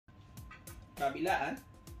kabilaan.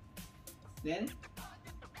 Then,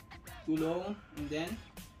 gulong. And then,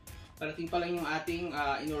 parating pa lang yung ating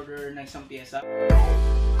in-order na isang pyesa.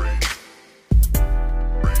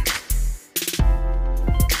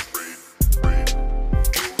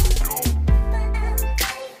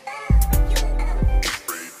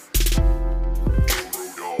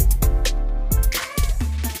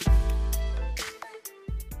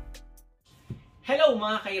 Hello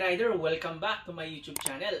mga ka-rider! Welcome back to my YouTube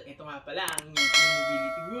channel. Ito nga pala ang inyong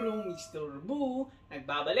Emobility Guru, Mr. Boo,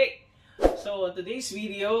 nagbabalik. So, today's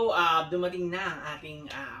video, dumating na ang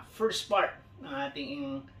ating first part ng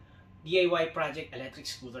ating DIY project electric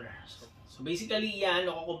scooter. So basically,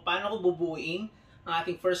 yan kung paano ko bubuuin ang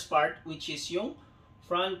ating first part, which is yung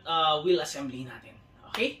front wheel assembly natin.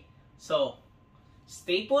 Okay? So,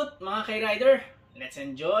 stay put mga ka-rider. Let's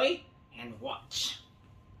enjoy and watch.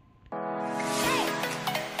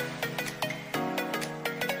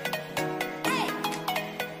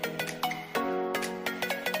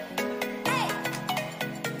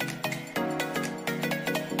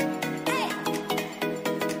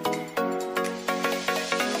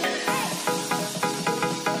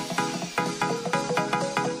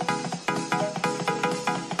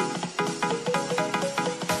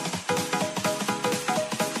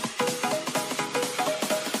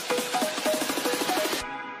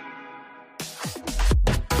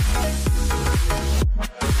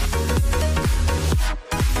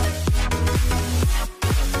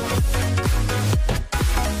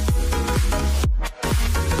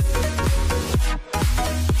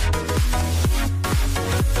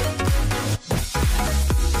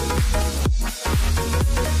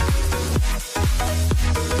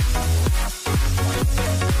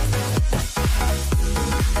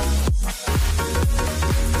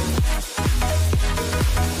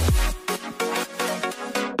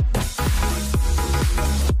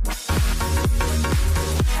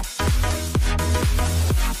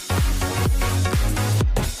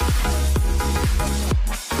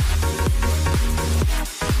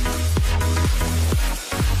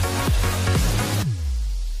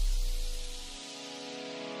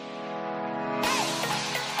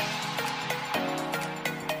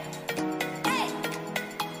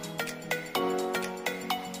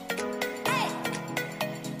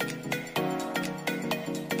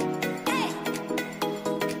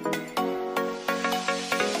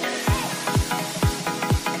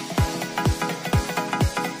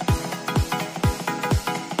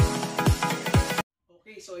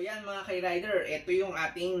 So yan mga ka-rider, ito yung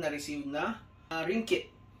ating na-receive na rim kit.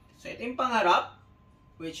 So ito yung pangharap,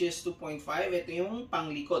 which is 2.5. Ito yung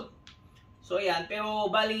panglikod. So yan, pero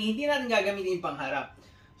bali hindi natin gagamitin yung pangharap.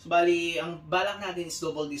 So bali, ang balak natin is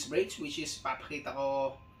double disc brakes, which is papakita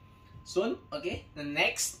ko soon. Okay? The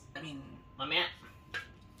next, mamaya.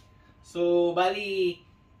 So bali,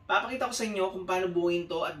 papakita ko sa inyo kung paano buuin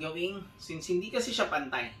to at gawing, since hindi kasi siya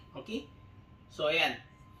pantay. Okay? So ayan.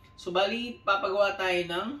 So, bali, papagawa tayo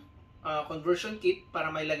ng conversion kit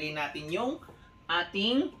para mailagay natin yung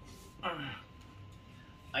ating,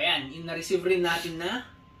 ayan, yung na-receive rin natin na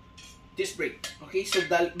disc brake. Okay, so,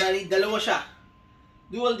 bali, dalawa siya.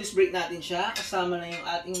 Dual disc brake natin siya, kasama na yung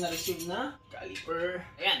ating na-receive na caliper.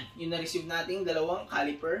 Ayan, yung na-receive nating dalawang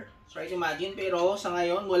caliper. So, right, imagine, pero sa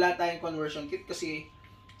ngayon, wala tayong conversion kit kasi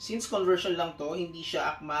since conversion lang to, hindi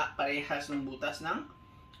siya akma parehas ng butas ng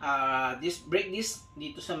brake disc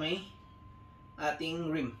dito sa may ating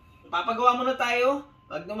rim. Papagawa muna tayo.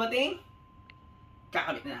 Pag dumating,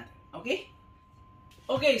 kakabit na natin. Okay?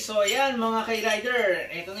 Okay, so ayan mga ka-rider.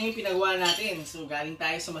 Ito na yung pinagawa natin. So galing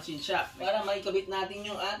tayo sa machine shop para maikabit natin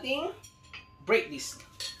yung ating brake disc.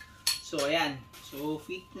 So ayan. So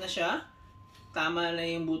fit na siya. Tama na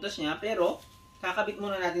yung butas niya. Pero kakabit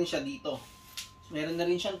muna natin siya dito. So meron na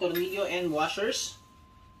rin siyang tornilyo and washers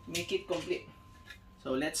to make it complete.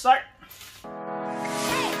 So let's start.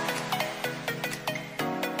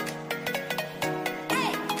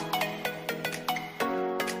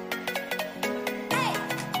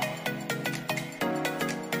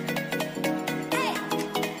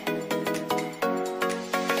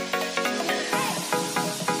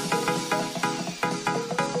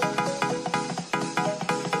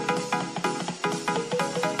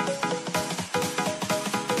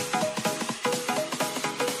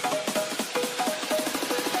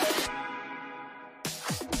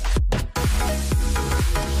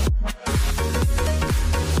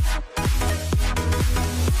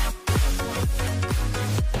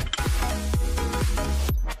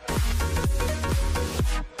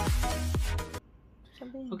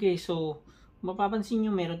 Okay, so mapapansin nyo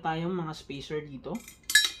meron tayong mga spacer dito.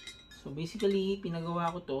 So basically, pinagawa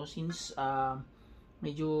ko to since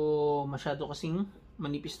Medyo masyado kasing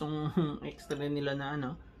manipis tong extra nila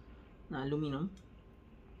na na aluminum.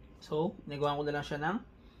 So, nagawa ko na lang siya ng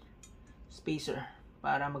spacer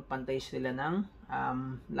para magpantay sila ng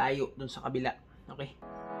layo dun sa kabila. Okay?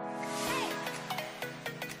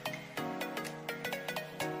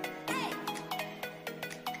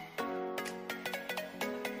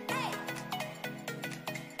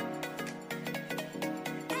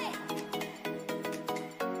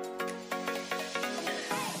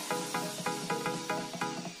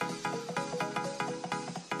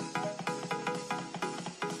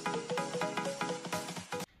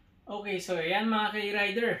 Okay, so ayan mga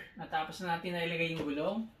ka-rider. Natapos na natin na ilagay yung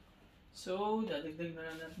gulong. So, dadagdag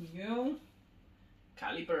na natin yung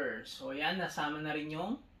caliper. So, ayan, nasama na rin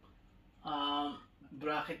yung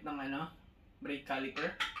bracket ng brake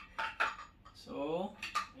caliper. So,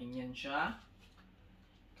 ganyan siya.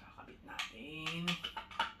 Kakabit natin.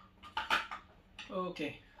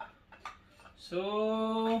 Okay. So,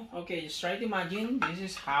 okay, just try to imagine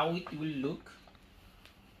this is how it will look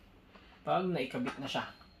pag naikabit na siya.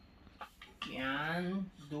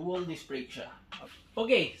 Yan, dual disc brake siya.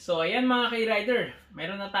 Okay, so ayan mga ka-rider,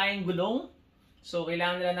 meron na tayong gulong. So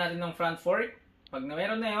kailangan nila natin ng front fork. Pag na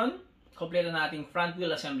meron na yun, kompleto nating front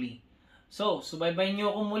wheel assembly. So, subaybayin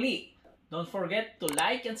nyo ako muli. Don't forget to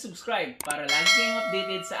like and subscribe para lagi kayong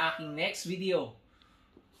updated sa aking next video.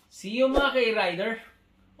 See you mga ka-rider.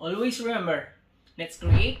 Always remember, let's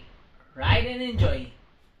create, ride and enjoy.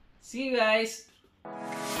 See you guys!